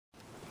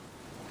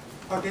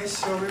Okay,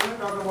 so we're going to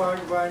talk about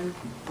one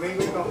very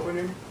good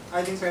component.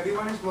 I think so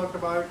everyone has worked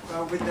about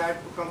with that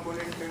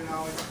component till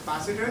now. It's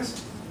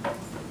capacitors.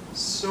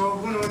 So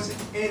who knows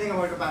anything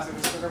about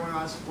capacitors? Because I want to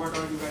ask what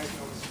all you guys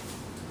knows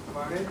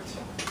about it.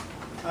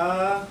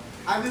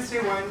 I will say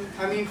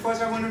one.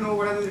 First I want to know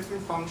what are the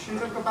different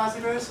functions of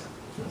capacitors.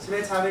 So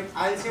let's have it.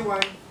 I'll say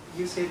one.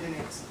 You say the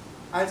next.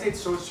 I'll say it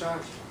stores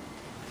charge.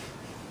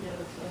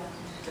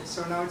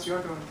 So now it's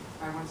your turn.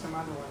 I want some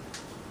other one.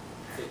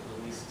 It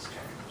releases charge.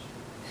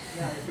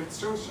 Yeah, if it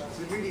stores charge,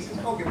 it releases.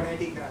 Okay, but I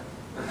take that.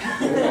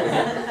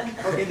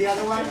 Okay, the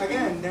other one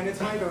again. Then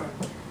it's my turn.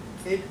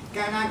 It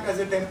can act as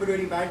a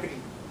temporary battery.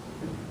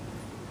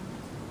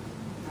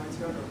 Now it's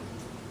your turn.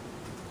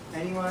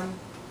 Anyone?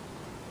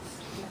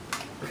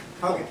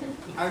 Okay,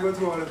 I'll go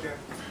through all of them.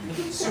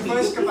 So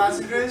first,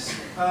 capacitors.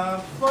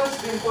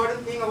 First, the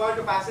important thing about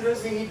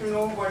capacitors, we need to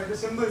know what are the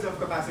symbols of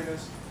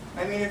capacitors.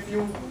 If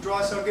you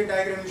draw a circuit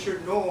diagram, you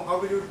should know. How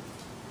will you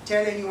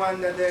tell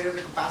anyone that there is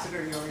a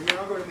capacitor here? You're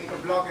not going to make a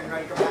block and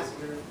write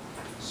capacitor.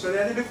 So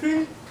there are the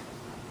different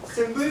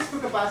symbols for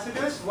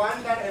capacitors.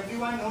 One that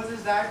everyone knows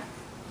is that,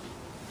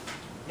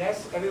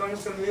 yes, everyone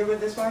is familiar with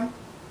this one?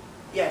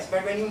 Yes,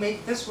 but when you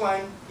make this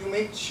one, you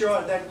make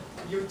sure that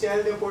you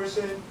tell the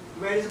person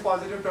where is the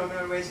positive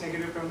terminal, where is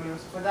negative terminal.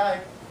 So for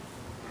that,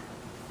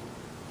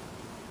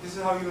 this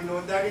is how you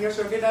note that in your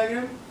circuit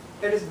diagram.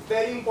 It is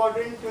very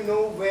important to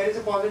know where is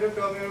the positive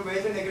terminal, where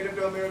is the negative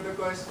terminal,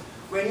 because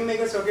when you make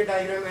a circuit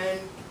diagram and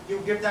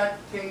you give that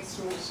thing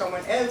to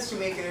someone else to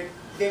make it,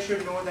 they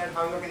should know that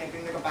how you are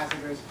connecting the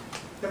capacitors.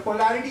 The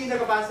polarity in the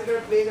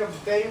capacitor plays a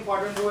very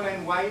important role,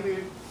 and why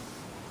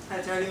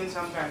I'll tell you in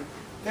some time.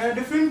 There are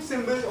different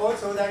symbols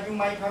also that you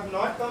might have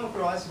not come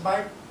across,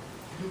 but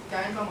you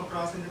can come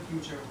across in the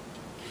future.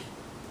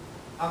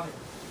 Okay.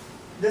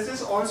 This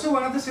is also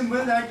one of the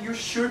symbols that you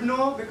should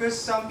know, because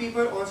some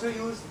people also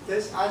use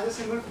this as a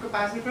symbol for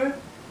capacitor.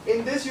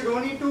 In this, you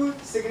don't need to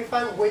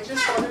signify which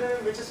is positive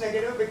and which is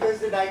negative, because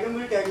the diagram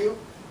will tell you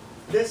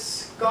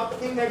this cup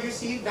thing that you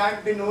see,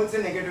 that denotes the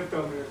negative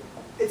terminal.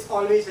 It's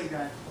always like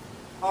that.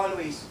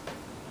 Always.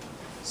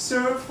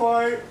 So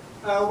for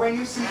when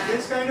you see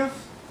this kind of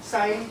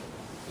sign,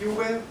 you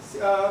will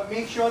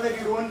make sure that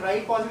you don't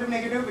write positive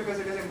negative, because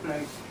it is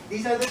implied.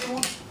 These are the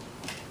two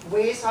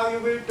ways how you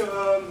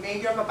will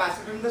make your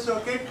capacitor in the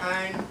circuit,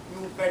 and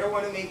you better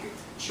want to make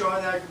sure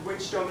that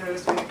which terminal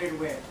is connected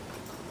where.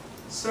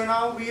 So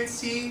now we'll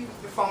see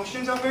the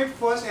functions of it.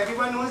 First,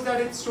 everyone knows that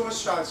it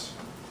stores charge.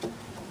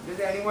 Does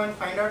anyone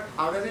find out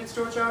how does it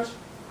store charge?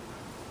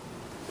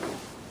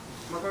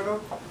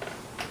 Makoto?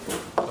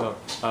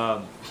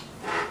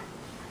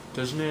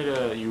 Doesn't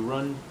it? You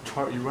run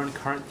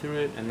current through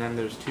it, and then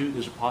there's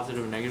a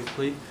positive and negative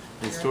plate,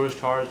 and it stores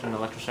charge and an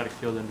electrostatic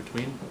field in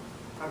between.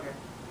 Okay.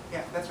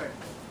 Yeah, that's right.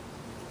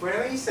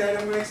 Whatever he said,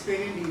 I'm going to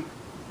explain in deep.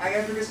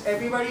 Again, because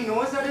everybody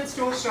knows that it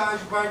stores charge,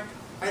 but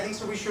I think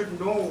so we should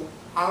know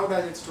how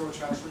does it store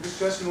charge, because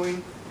just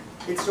knowing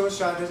it stores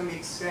charge doesn't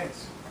make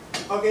sense.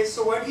 Okay,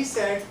 so what he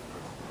said,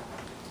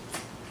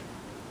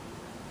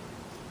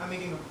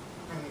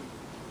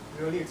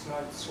 really it's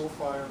not so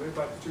far away,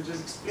 but to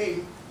just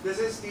explain, this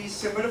is the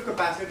symbol of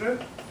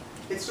capacitor.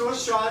 It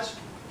stores charge.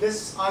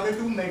 These are the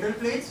two metal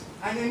plates,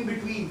 and in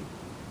between,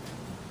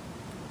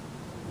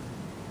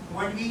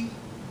 what we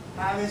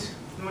have is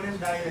known as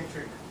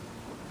dielectric.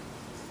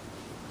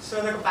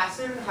 So the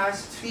capacitor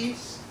has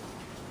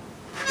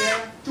there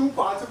are two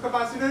parts of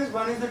capacitors.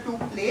 One is the two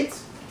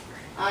plates,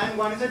 and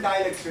one is a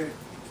dielectric.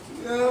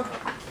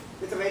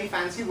 It's a very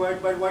fancy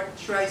word, but what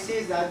should I say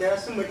is that there are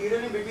some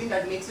material in between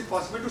that makes it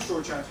possible to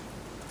store charge.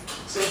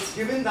 So it's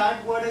given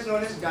that word is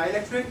known as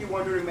dielectric. You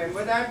want to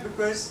remember that,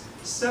 because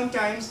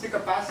sometimes the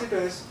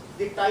capacitors,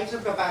 the types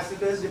of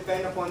capacitors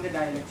depend upon the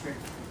dielectric.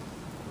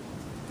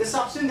 The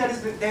substance that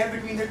is there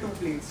between the two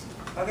plates.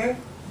 Okay?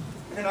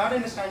 If you're not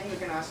understanding, you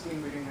can ask me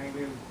in between. I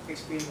will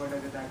explain what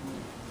does that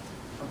mean.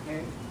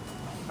 Okay?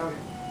 Okay.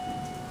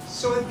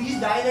 So these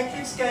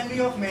dielectrics can be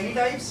of many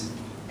types.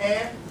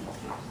 Air,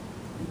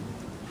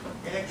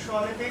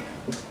 electrolytic.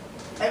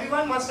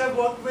 Everyone must have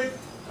worked with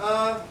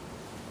a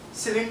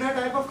cylinder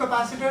type of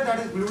capacitor that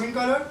is blue in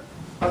color.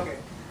 Okay.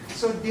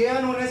 So they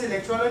are known as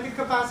electrolytic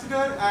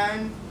capacitor,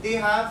 and they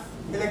have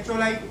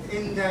electrolyte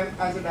in them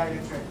as a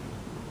dielectric.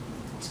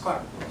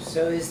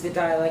 So is the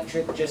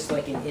dielectric just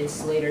like an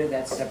insulator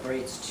that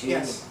separates two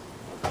conductors?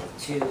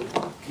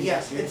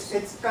 Yes,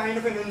 it's kind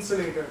of an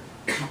insulator,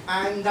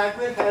 and that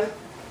will help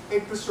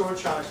it to store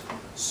charge.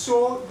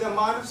 So the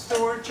amount of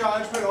stored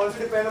charge will also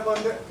depend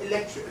upon the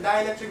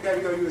dielectric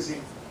that you are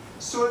using.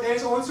 So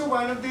there's also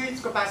one of the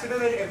capacitors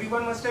that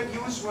everyone must have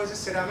used was a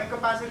ceramic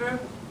capacitor,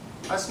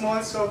 a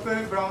small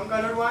circle brown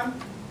colored one.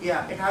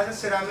 Yeah, it has a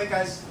ceramic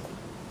as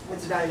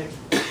its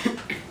dielectric.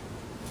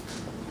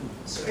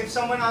 So if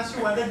someone asks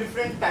you what are the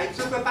different types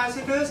of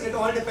capacitors, it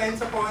all depends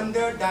upon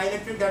the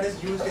dielectric that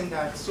is used in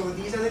that. So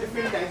these are the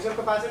different types of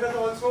capacitors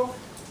also.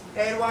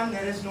 Air one,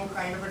 there is no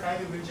kind of a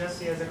type, it will just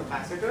say as a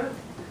capacitor.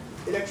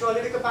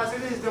 Electrolytic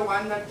capacitor is the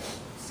one that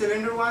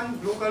cylinder one,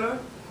 blue color.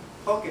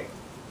 Okay.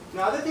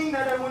 Another thing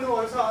that I want to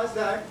also ask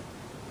that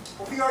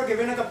if you are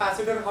given a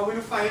capacitor, how will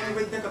you find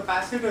with the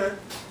capacitor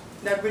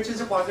that which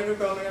is a positive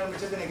terminal and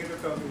which is a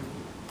negative terminal?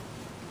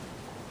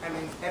 I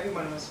mean,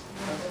 everyone must.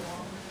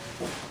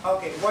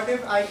 Okay, what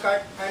if I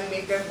cut and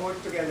make them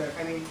both together?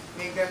 I mean,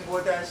 make them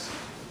both as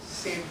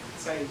same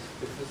size.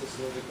 Because the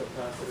cylindrical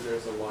capacitor,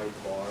 there's a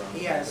white bar on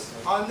the Yes,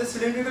 top. on the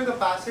cylindrical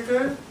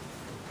capacitor,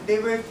 they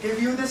will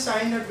give you the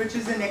sign that which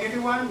is the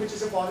negative one, which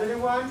is a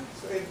positive one.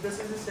 So if this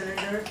is a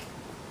cylinder,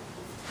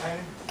 and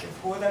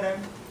if both are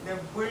them, there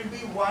will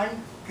be one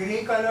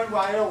grey colored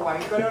wire or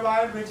white colored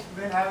wire which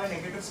will have a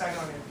negative sign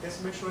on it.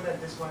 This will show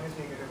that this one is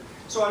negative.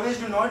 So always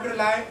do not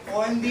rely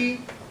on the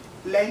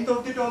length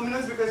of the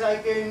terminals, because I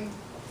can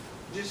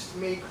just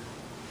make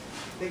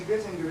like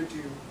this and give it to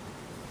you.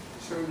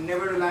 So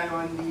never rely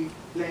on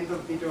the length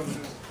of the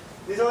terminals.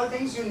 These are all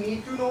things you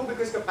need to know,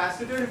 because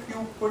capacitor, if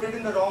you put it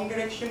in the wrong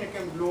direction, it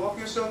can blow up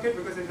your circuit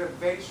because it's a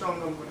very strong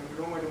component. You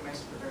don't want to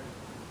mess with it.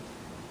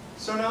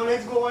 So now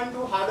let's go on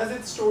to how does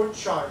it store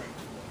charge.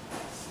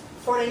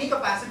 For any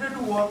capacitor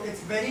to work,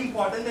 it's very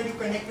important that you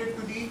connect it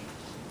to the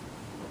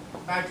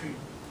battery.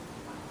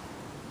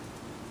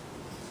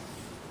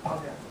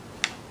 Okay.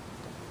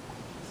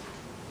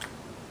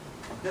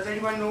 Does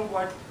anyone know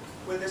what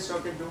will this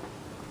circuit do?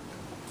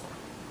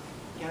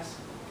 Yes?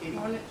 Katie?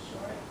 Won't it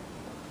short?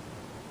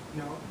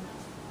 No?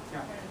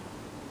 Yeah.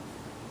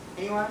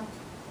 Anyone?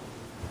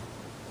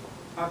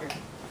 Okay.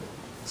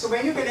 So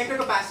when you connect a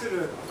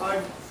capacitor,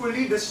 a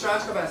fully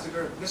discharged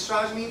capacitor,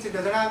 discharged means it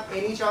doesn't have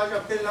any charge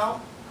up till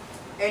now,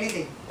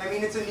 anything. I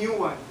mean, it's a new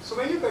one. So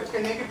when you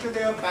connect it to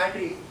the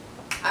battery,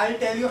 I'll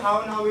tell you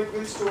how now it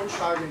will store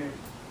charge in it.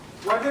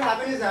 What will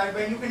happen is that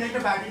when you connect a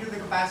battery to the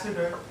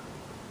capacitor,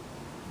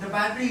 the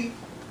battery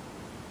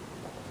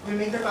will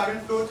make the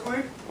current flow through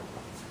it.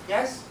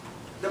 Yes?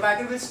 The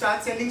battery will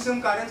start sending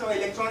some currents or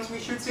electrons, we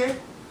should say.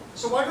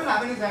 So what will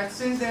happen is that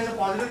since there is a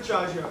positive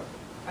charge here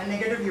and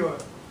negative here,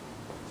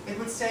 it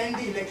will send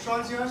the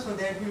electrons here, so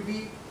there will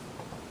be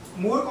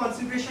more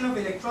concentration of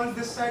electrons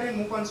this side and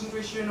more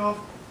concentration of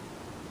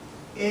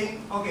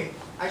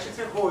I should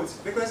say holes,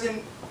 because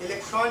in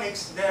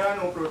electronics there are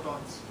no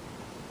protons.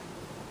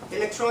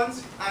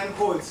 Electrons and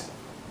holes.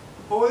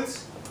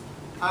 Holes,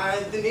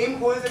 the name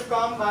holes have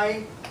come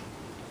by,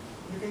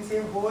 you can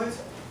say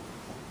holes,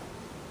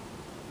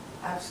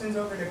 absence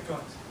of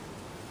electrons.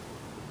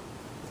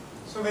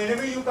 So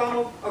whenever you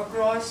come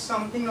across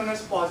something known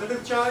as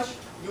positive charge,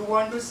 you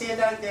want to say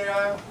that there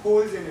are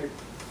holes in it.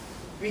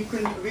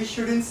 We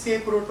shouldn't say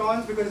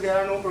protons, because there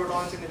are no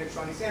protons in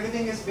electronics.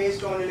 Everything is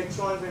based on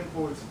electrons and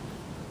holes.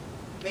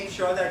 Make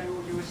sure that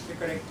you use the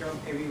correct term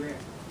everywhere.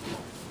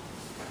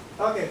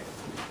 Okay.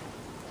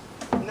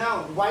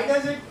 Now, why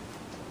does it,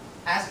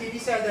 as Katie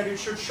said that it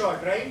should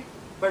short, right?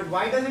 But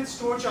why does it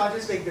store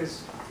charges like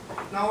this?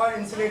 Now our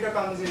insulator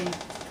comes in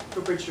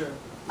to picture.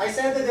 I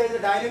said that there is a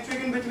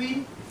dielectric in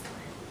between.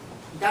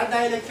 That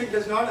dielectric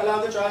does not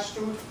allow the charge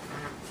to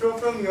flow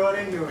from here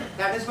and here.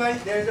 That is why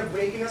there is a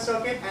break in a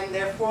circuit, and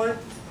therefore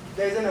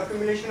there is an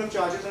accumulation of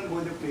charges on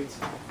both the plates.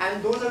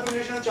 And those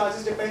accumulation of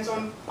charges depends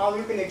on how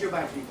you connect your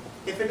battery.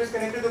 If it is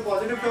connected to the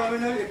positive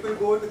terminal, it will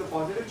go to the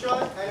positive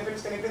charge, and if it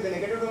is connected to the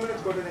negative terminal, it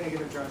will go to the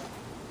negative charge.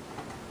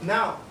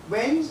 Now,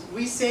 when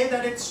we say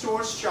that it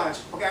stores charge,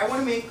 okay, I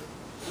want to make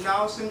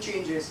now some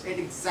changes. It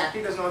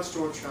exactly does not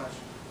store charge.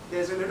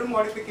 There's a little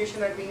modification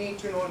that we need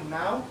to know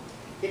now.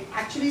 It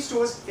actually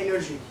stores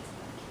energy,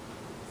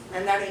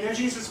 and that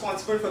energy is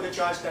responsible for the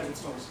charge that it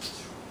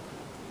stores.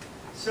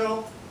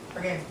 So,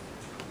 again,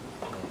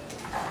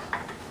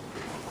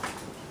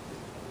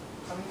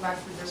 coming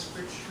back to this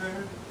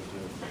picture,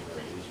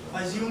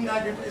 assume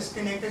that it is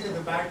connected to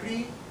the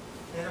battery.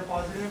 There's a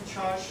positive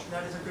charge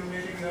that is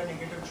accumulated here,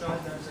 negative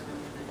charge that is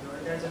accumulated here.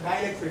 There's a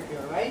dielectric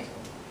here, right?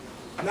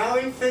 Now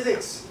in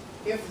physics,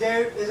 if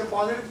there is a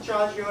positive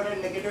charge here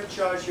and negative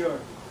charge here,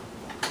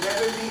 there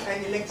will be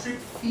an electric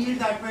field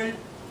that will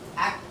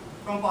act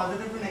from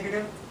positive to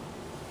negative.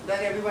 Does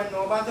everyone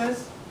know about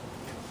this?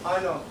 Oh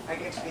no, I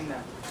can explain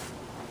that.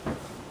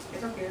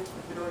 It's okay, if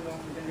you don't know,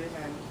 you can raise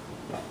hand.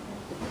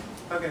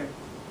 Okay,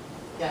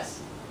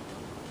 yes.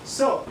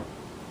 So,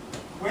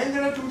 when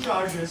there are two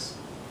charges,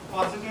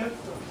 positive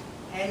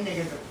and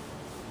negative,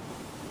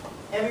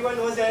 everyone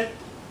knows that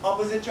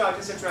opposite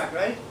charges attract,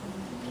 right?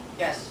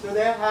 Yes, so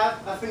they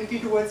have affinity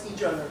towards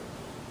each other.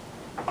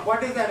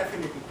 What is that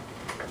affinity?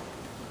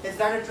 It's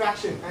that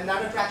attraction, and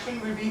that attraction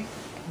will be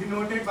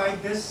denoted by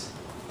this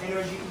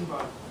energy E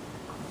bar.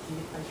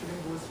 I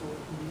shouldn't go so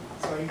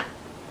E, sorry.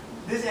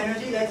 This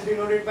energy that's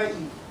denoted by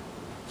E.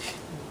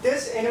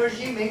 This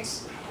energy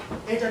makes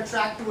it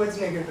attract towards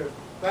negative,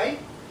 right?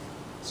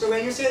 So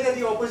when you say that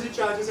the opposite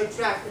charges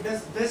attract, it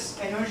does this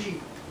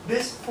energy,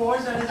 this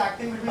force that is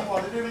acting between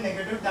positive and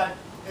negative, that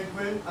it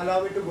will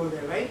allow it to go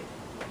there, right?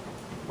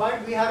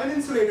 But we have an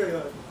insulator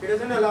here. It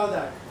doesn't allow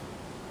that.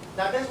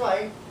 That is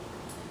why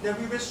there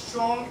will be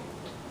strong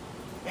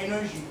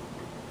energy.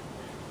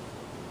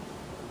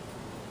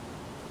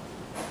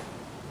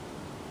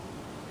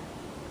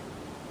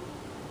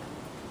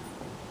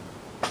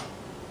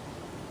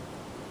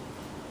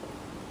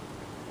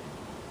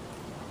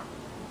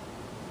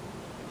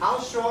 How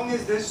strong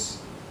is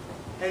this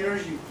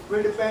energy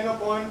will depend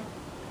upon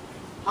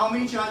how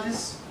many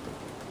charges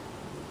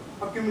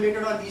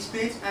accumulated on these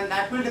plates, and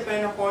that will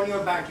depend upon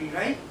your battery,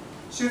 right?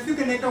 So if you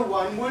connect a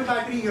 1 volt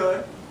battery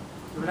here,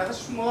 you will have a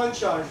small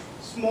charge,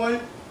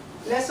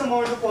 less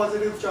amount of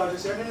positive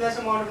charges here and less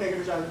amount of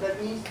negative charges. That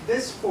means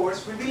this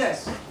force will be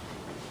less.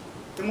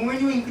 The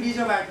moment you increase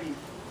your battery,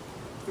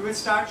 you will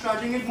start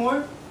charging it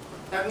more.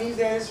 That means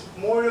there is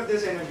more of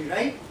this energy,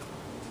 right?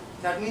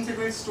 That means it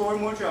will store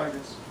more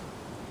charges.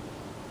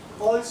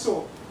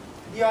 Also,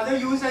 the other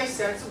use I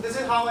said, so this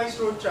is how I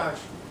store charge.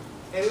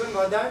 Anyone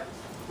got that?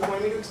 You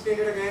want me to explain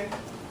it again?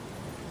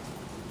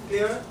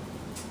 Clear?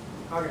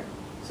 Okay.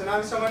 So now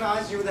if someone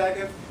asks you that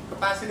if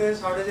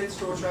capacitors, how does it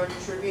store charge, you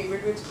should be able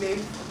to explain.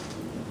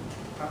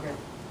 Okay.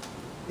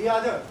 The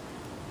other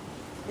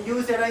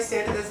use that I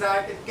said is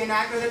that it can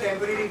act as a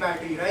temporary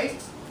battery,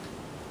 right?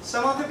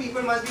 Some of the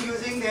people must be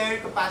using their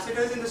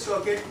capacitors in the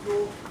circuit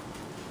to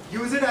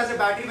use it as a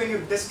battery when you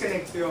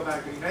disconnect your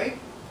battery, right?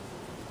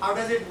 How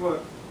does it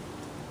work?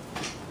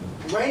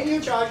 When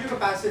you charge your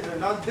capacitor,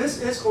 now this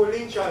is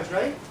holding charge,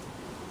 right?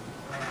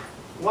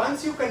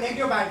 Once you connect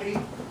your battery,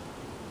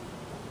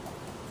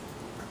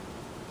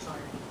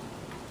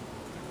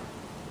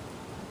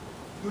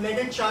 you let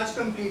it charge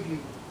completely.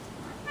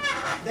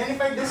 Then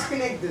if I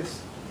disconnect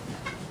this,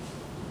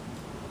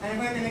 and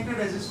if I connect a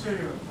resistor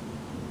here,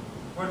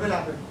 what will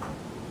happen?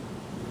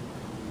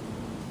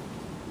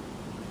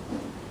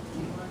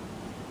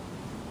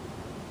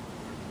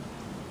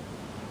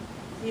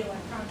 The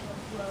electrons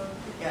will flow.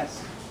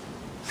 Yes.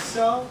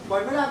 So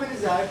what will happen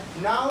is that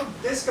now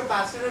this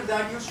capacitor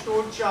that you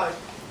stored charge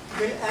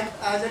will act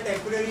as a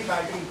temporary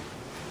battery.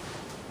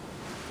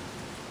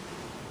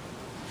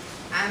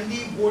 And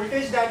the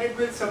voltage that it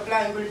will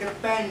supply will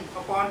depend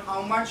upon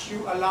how much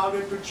you allowed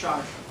it to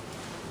charge.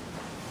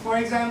 For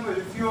example,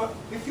 if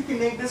you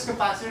connect this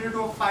capacitor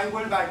to a 5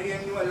 volt battery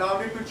and you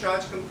allowed it to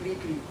charge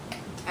completely,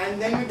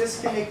 and then you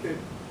disconnect it,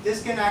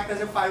 this can act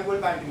as a 5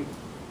 volt battery.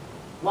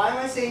 Why am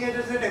I saying it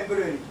as a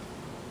temporary?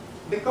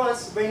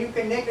 Because when you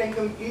connect and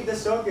complete the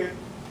circuit,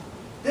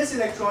 this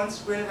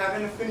electrons will have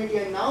an affinity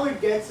and now it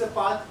gets a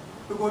path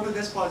to go to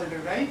this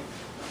positive, right?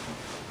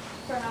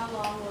 For how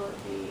long will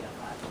it be a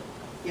 5 volt?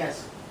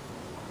 Yes.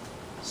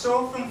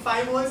 So from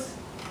 5 volts,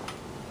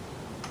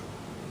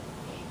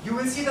 you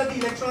will see that the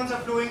electrons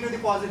are flowing to the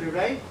positive,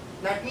 right?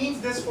 That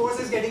means this force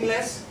is getting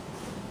less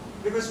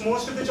because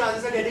most of the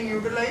charges are getting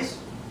utilized.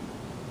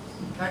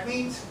 That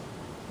means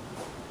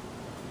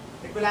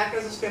it will act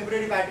as a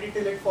temporary battery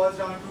till it falls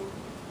down to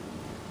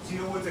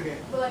 0 volts again.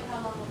 But like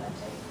how long will that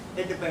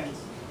take? It depends.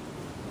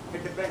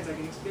 It depends. I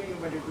can explain you,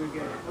 but it will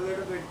get a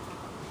little bit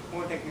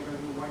more technical.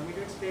 You want me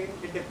to explain?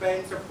 It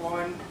depends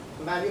upon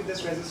the value of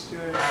this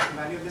resistor, the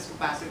value of this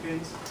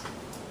capacitance.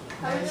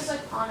 How would just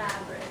like on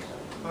average? Like,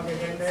 Okay,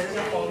 then there is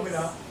a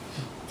formula.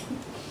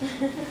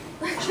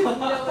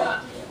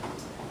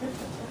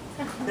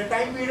 The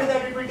time period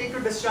that it will take to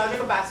discharge a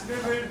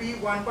capacitor will be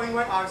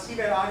 1.1 RC,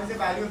 where R is the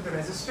value of the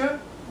resistor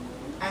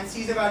and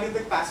C is the value of the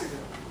capacitor.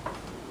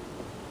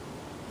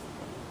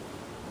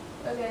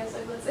 Okay, so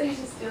let's say you're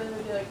just dealing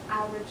with your like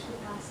average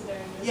capacitor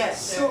and your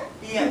Yes,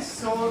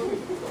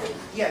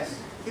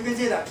 you can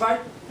say that,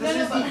 but this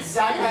No, is but- the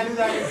exact value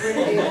that it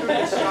will take to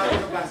discharge a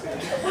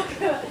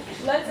capacitor.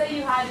 Let's say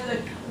you had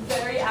like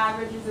very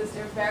average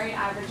resistor, very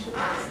average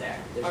capacitor.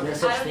 There's Okay. no I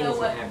such don't thing know as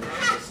what- an average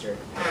resistor.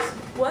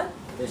 What?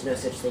 There's no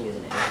such thing as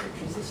an average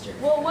resistor.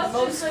 Well, what's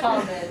Most just like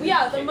common.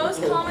 Yeah, the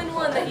most common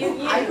one that you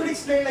use. I could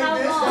explain like How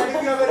this, long? that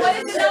if you have a What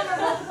is the resistor,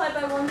 number multiplied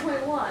by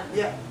 1.1?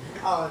 yeah,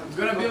 It's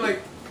gonna be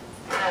like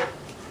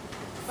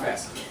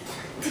fast.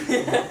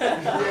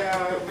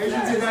 yeah, I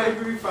should say that it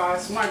will be It's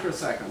fast.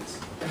 microseconds,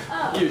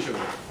 Oh. usually.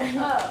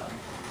 Oh.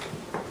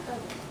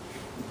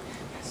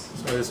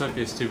 So this might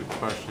be a stupid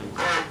question.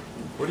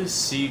 What is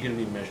C going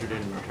to be measured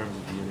in terms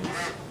of units?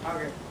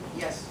 Okay,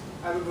 yes,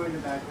 I will go into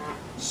that.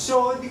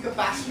 So the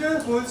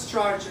capacitor holds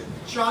charge.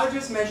 Charge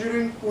is measured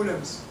in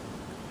coulombs.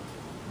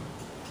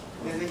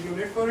 There's a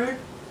unit for it.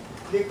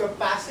 The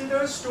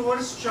capacitor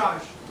stores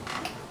charge.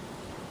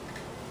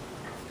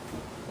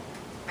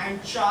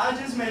 And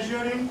charge is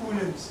measured in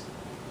coulombs.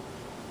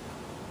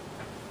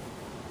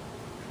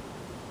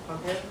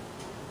 Okay?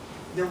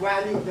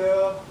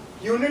 The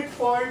unit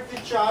for the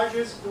charge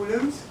is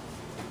coulombs.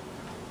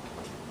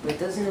 But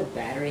doesn't a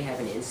battery have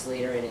an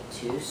insulator in it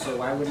too? So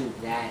why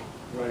wouldn't that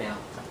run out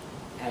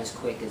as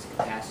quick as a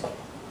capacitor?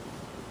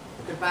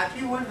 The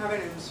battery won't have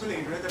an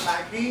insulator. The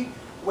battery,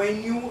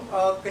 when you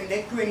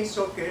connect to any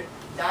circuit,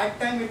 that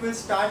time it will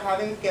start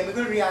having a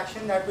chemical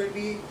reaction that will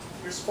be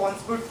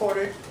responsible for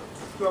it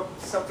to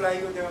supply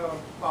you the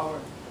power.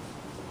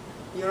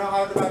 You know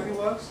how the battery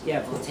works?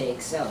 Yeah,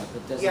 voltaic cell.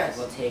 But doesn't Yes.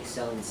 the voltaic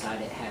cell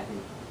inside it have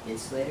an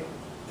insulator?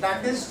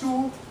 That is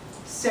to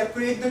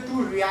separate the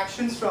two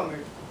reactions from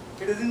it.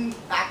 It doesn't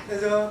act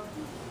as a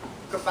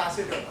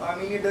capacitor. I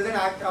mean, it doesn't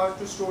act out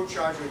to store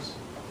charges.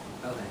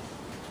 Okay.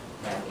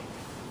 Got it.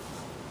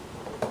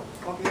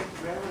 Okay,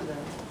 where was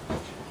that?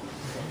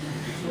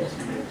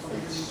 Okay,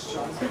 this is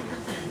charge.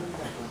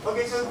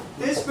 Okay, so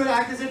this will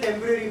act as a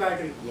temporary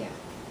battery. Yeah.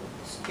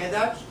 Get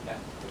that? Yeah.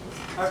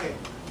 Okay.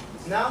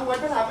 Now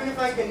what will happen if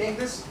I connect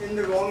this in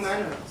the wrong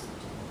manner?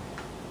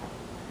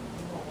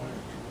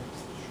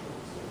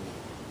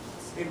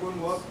 It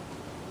won't work.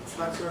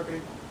 Short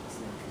circuit.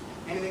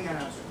 Anything can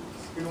happen.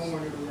 You don't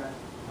want to do that.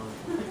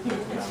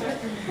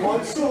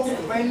 Also,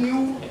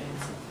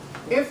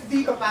 if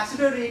the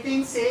capacitor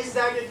rating says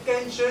that it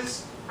can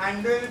just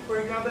handle, for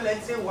example,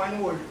 let's say 1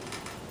 volt,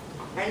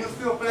 and if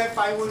you apply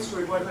 5 volts to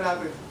it, what will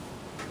happen?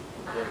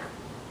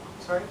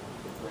 Sorry?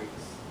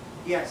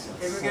 Yes,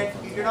 it will get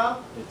heated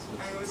up and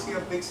you will see a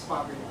big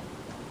spark in it.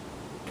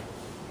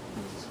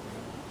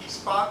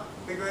 Spark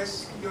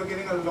because you are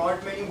giving a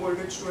lot many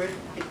voltage to it,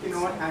 it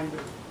cannot handle.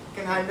 It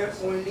can handle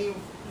only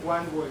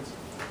 1 volt.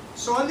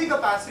 So on the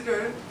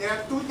capacitor, there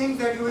are 2 things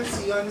that you will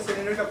see on the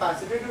cylinder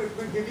capacitor. It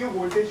will give you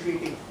voltage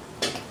rating.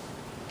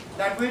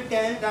 That will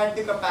tell that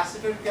the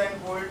capacitor can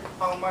hold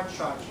how much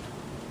charge.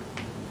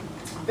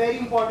 Very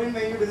important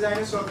when you design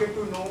a circuit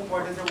to know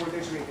what is the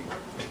voltage rating.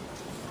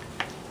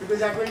 Because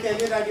that will tell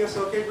you that your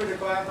circuit will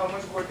require how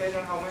much voltage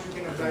and how much you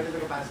can apply to the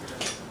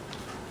capacitor.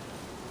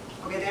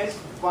 Okay, there is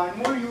one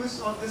more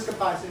use of this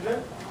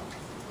capacitor.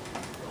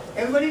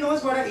 Everybody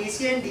knows what are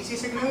AC and DC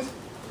signals?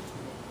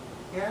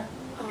 Yeah?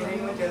 Can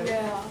anyone tell me?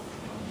 Yeah.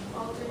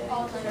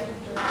 Alternative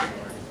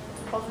direction.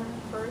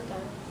 Alternate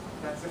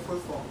That's the full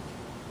form.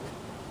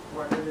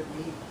 What does it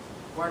mean?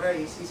 What are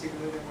AC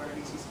signals and what are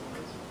DC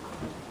signals?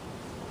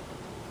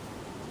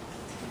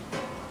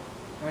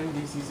 And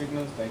DC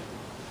signals, like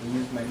we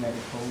use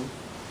magnetic poles.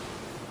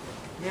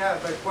 Yeah,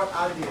 but what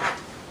are they?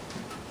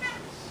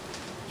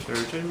 So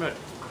you're talking about,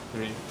 I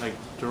mean, like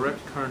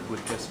direct current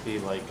would just be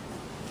like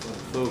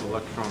flow of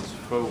electrons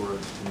forward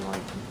in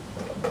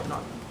like,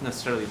 not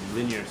necessarily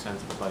linear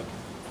sense, but like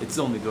it's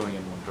only going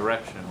in one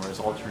direction, whereas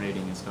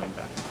alternating is going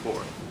back and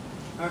forth.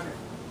 Okay.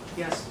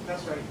 Yes,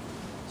 that's right.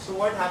 So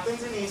what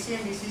happens in AC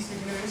and DC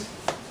signals,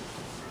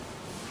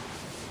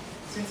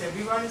 since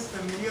everyone is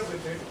familiar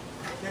with it,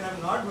 then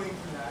I'm not going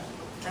through that.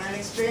 And I'll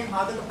explain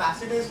how the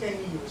capacitors can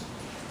be used.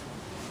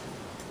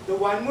 The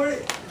one more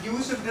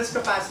use of this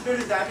capacitor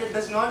is that it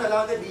does not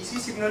allow the DC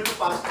signal to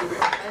pass through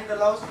it, and it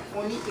allows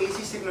only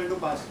AC signal to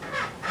pass through it.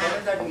 What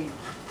does that mean?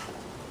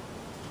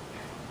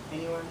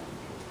 Anyone?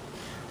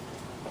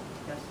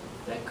 Yes?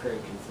 That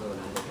current can flow in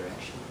either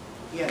direction.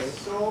 Yes.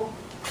 So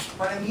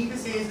what I mean to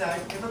say is that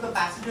if a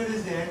capacitor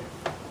is there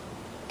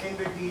in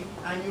between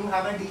and you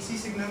have a DC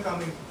signal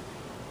coming,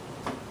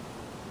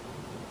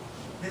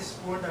 this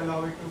won't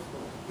allow it to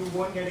flow. You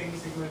won't get any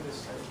signal this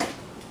side.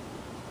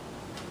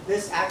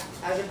 This acts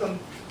as a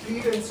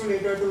complete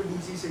insulator to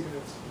DC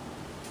signals.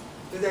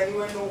 Does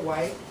anyone know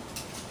why?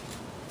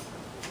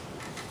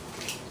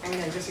 I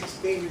mean, I just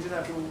explained, you just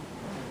have to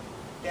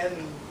tell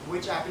me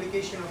which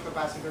application of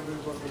capacitor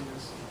will work in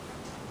this.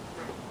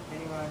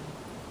 Anyone?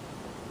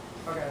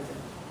 Okay, I'll tell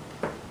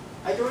you.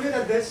 I told you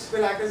that this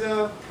will act as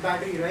a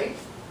battery, right?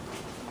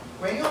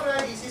 When you apply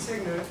a DC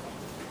signal,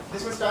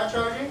 this will start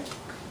charging.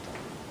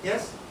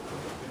 Yes?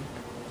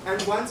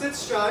 And once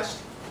it's charged,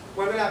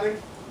 what will happen?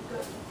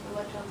 The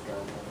electrons go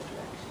in the other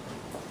direction.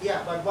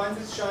 Yeah, but once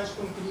it's charged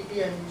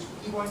completely and you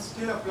keep on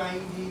still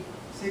applying the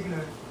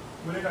signal,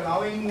 will it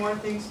allow any more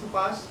things to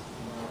pass?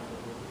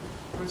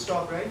 It will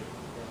stop, right?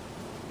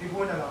 It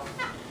won't allow.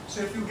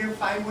 So if you give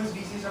 5 volts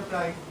DC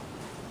supply,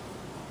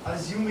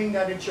 assuming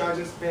that it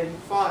charges very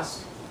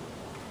fast,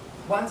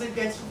 once it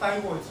gets to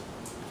 5 volts,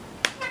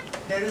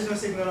 there is no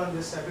signal on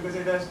this side because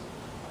it has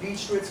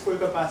reached to its full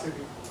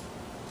capacity.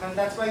 And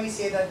that's why we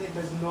say that it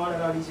does not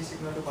allow DC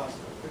signal to pass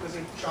through, because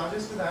it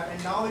charges to that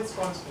and now it's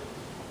constant.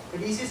 The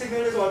DC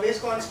signal is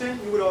always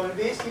constant, you will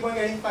always keep on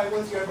getting 5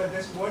 volts here, but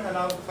this won't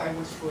allow the 5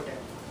 volts to go there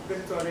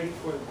because it's already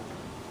full.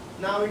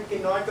 Now it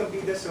cannot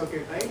complete the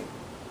circuit, right?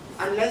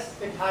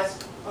 Unless it has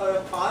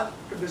a path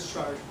to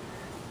discharge.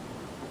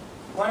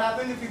 What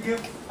happens if you give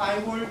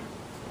 5 volt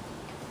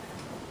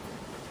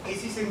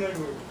AC signal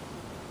to it?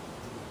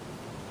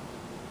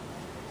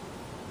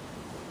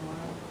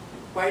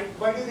 Why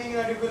do you think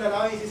that it will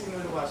allow AC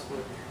signal to pass through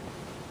it?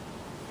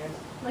 Yes?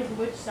 Like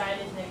which side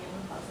is negative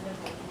and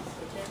positive, like you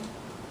switching?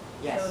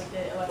 Yes. So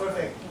the electron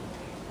Perfect.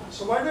 can be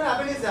So what will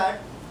happen is that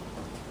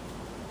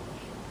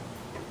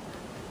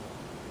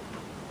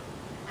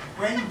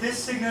when this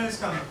signal is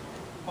coming,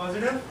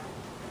 positive,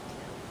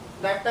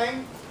 that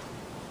time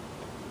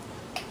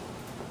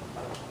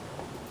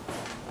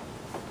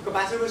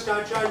capacitor will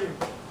start charging.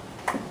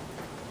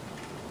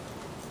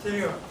 Till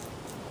here.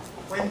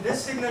 When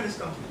this signal is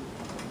coming,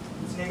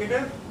 it's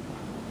negative,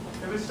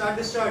 it will start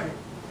discharging.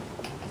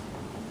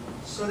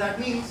 So that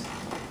means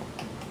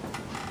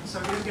the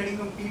circuit is getting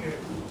completed.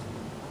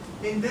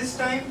 In this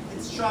time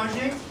it's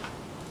charging,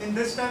 in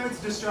this time it's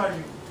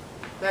discharging.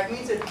 That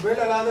means it will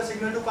allow the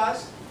signal to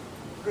pass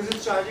because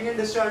it's charging and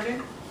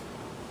discharging.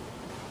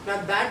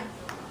 Now that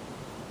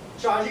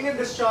charging and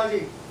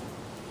discharging,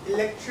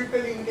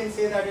 electrically you can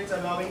say that it's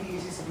allowing the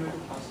AC signal to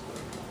pass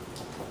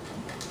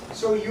through.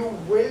 So you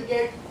will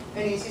get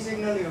an AC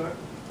signal here,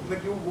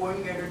 but you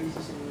won't get a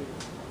DC signal here.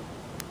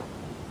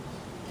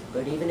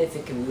 But even if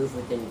it can move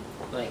within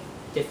like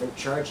different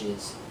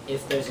charges,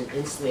 if there's an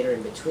insulator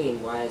in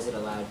between, why is it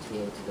allowed to be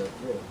able to go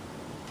through?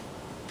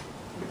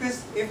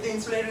 Because if the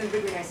insulator is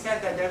between, I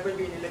said that there will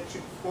be an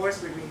electric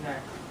force between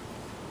that.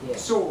 Yeah.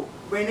 So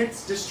when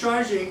it's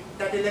discharging,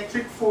 that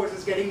electric force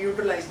is getting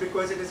utilized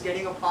because it is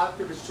getting a path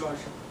to discharge.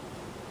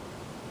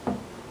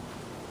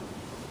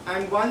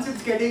 And once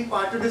it's getting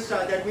path to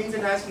discharge, that means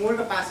it has more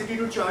capacity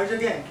to charge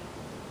again.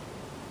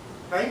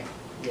 Right?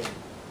 Yeah.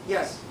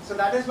 Yes. So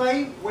that is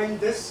why when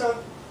this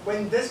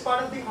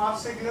part of the half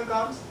signal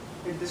comes,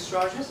 it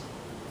discharges.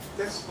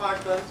 This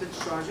part comes, it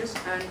discharges,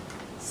 and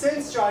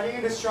since charging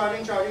and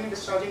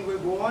discharging will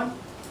go on,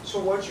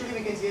 so virtually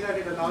we can say that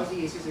it allows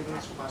the AC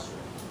signals to pass through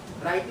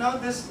it. Right now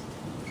this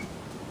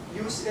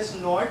use is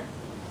not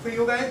for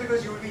you guys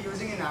because you will be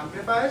using in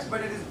amplifiers,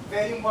 but it is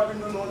very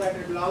important to know that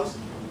it allows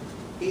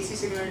AC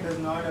signal, it does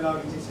not allow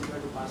AC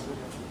signal to pass through it.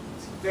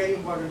 It's very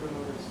important to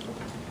know this.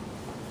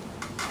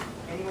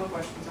 Any more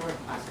questions about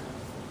capacitors?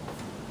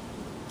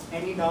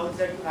 Any doubts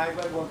that you had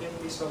while working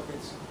in these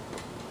circuits?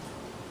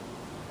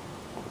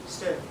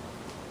 Still.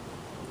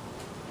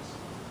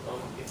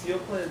 If you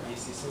apply a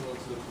DC signal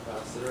to the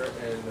capacitor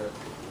and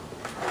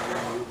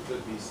remove the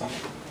DC,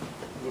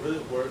 would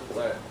it work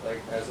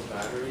like as a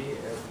battery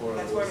and for?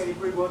 That's why it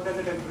will work as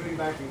a temporary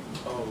battery.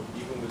 Oh,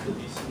 even with the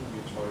DC,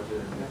 you charge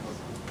it. And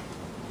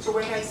Yes. So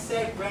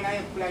when I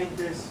applied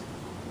this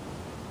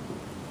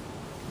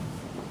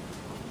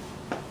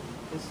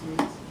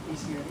means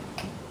DC ready.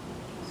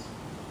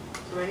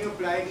 So when you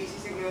apply DC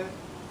signal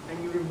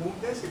and you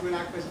remove this, it will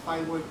act as a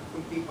 5 volt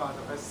complete path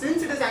of us.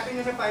 Since it is acting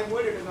as a 5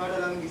 volt, it is not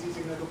allowing DC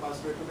signal to pass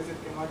through it because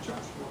it cannot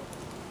charge more.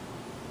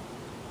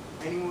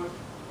 Any more?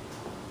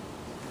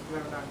 You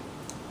have done.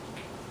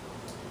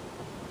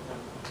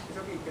 It's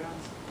okay, you can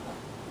answer.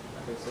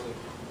 Okay, so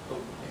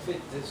if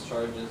it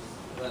discharges,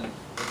 then it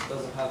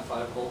doesn't have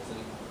 5 volts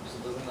anymore.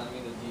 So doesn't that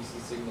mean the DC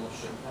signal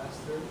should pass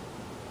through?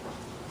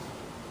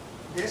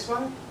 This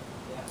one?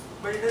 Yeah.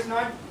 But it is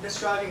not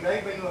discharging,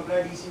 right, when you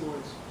apply DC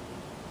volts.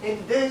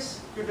 In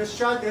this, to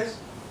discharge this,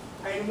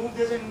 I remove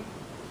this and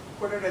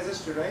put a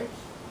resistor, right?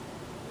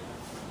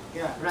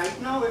 Yeah.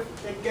 Right now,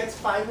 if it gets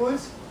 5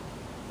 volts,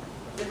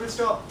 it will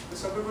stop. The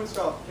circuit will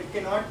stop. It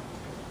cannot,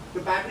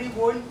 the battery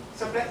won't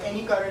supply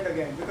any current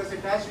again because it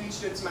has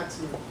reached its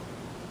maximum.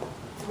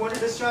 If you want to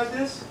discharge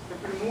this, you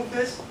have to remove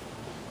this,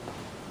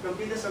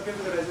 complete the circuit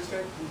with a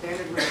resistor, and then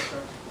it will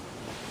discharge.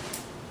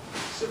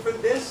 So for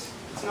this,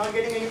 it's not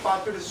getting any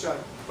path to discharge.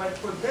 But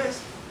for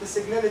this, the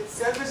signal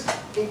itself is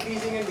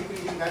increasing and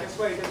decreasing. That is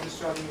why it is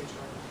discharging each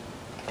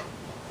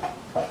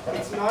other.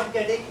 It's not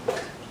getting,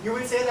 you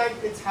will say that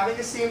it's having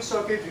the same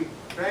circuitry,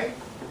 right?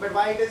 But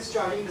why it is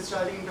charging,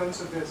 discharging in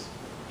terms of this?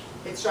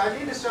 It's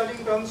charging and discharging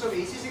in terms of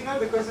AC signal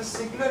because the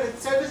signal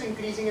itself is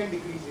increasing and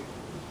decreasing.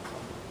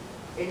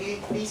 In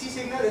a DC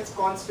signal, it's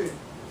constant.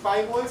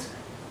 5 volts,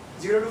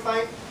 0 to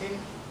 5, in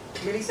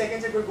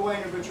milliseconds it will go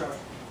and it will charge.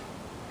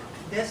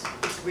 This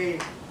is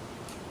varying.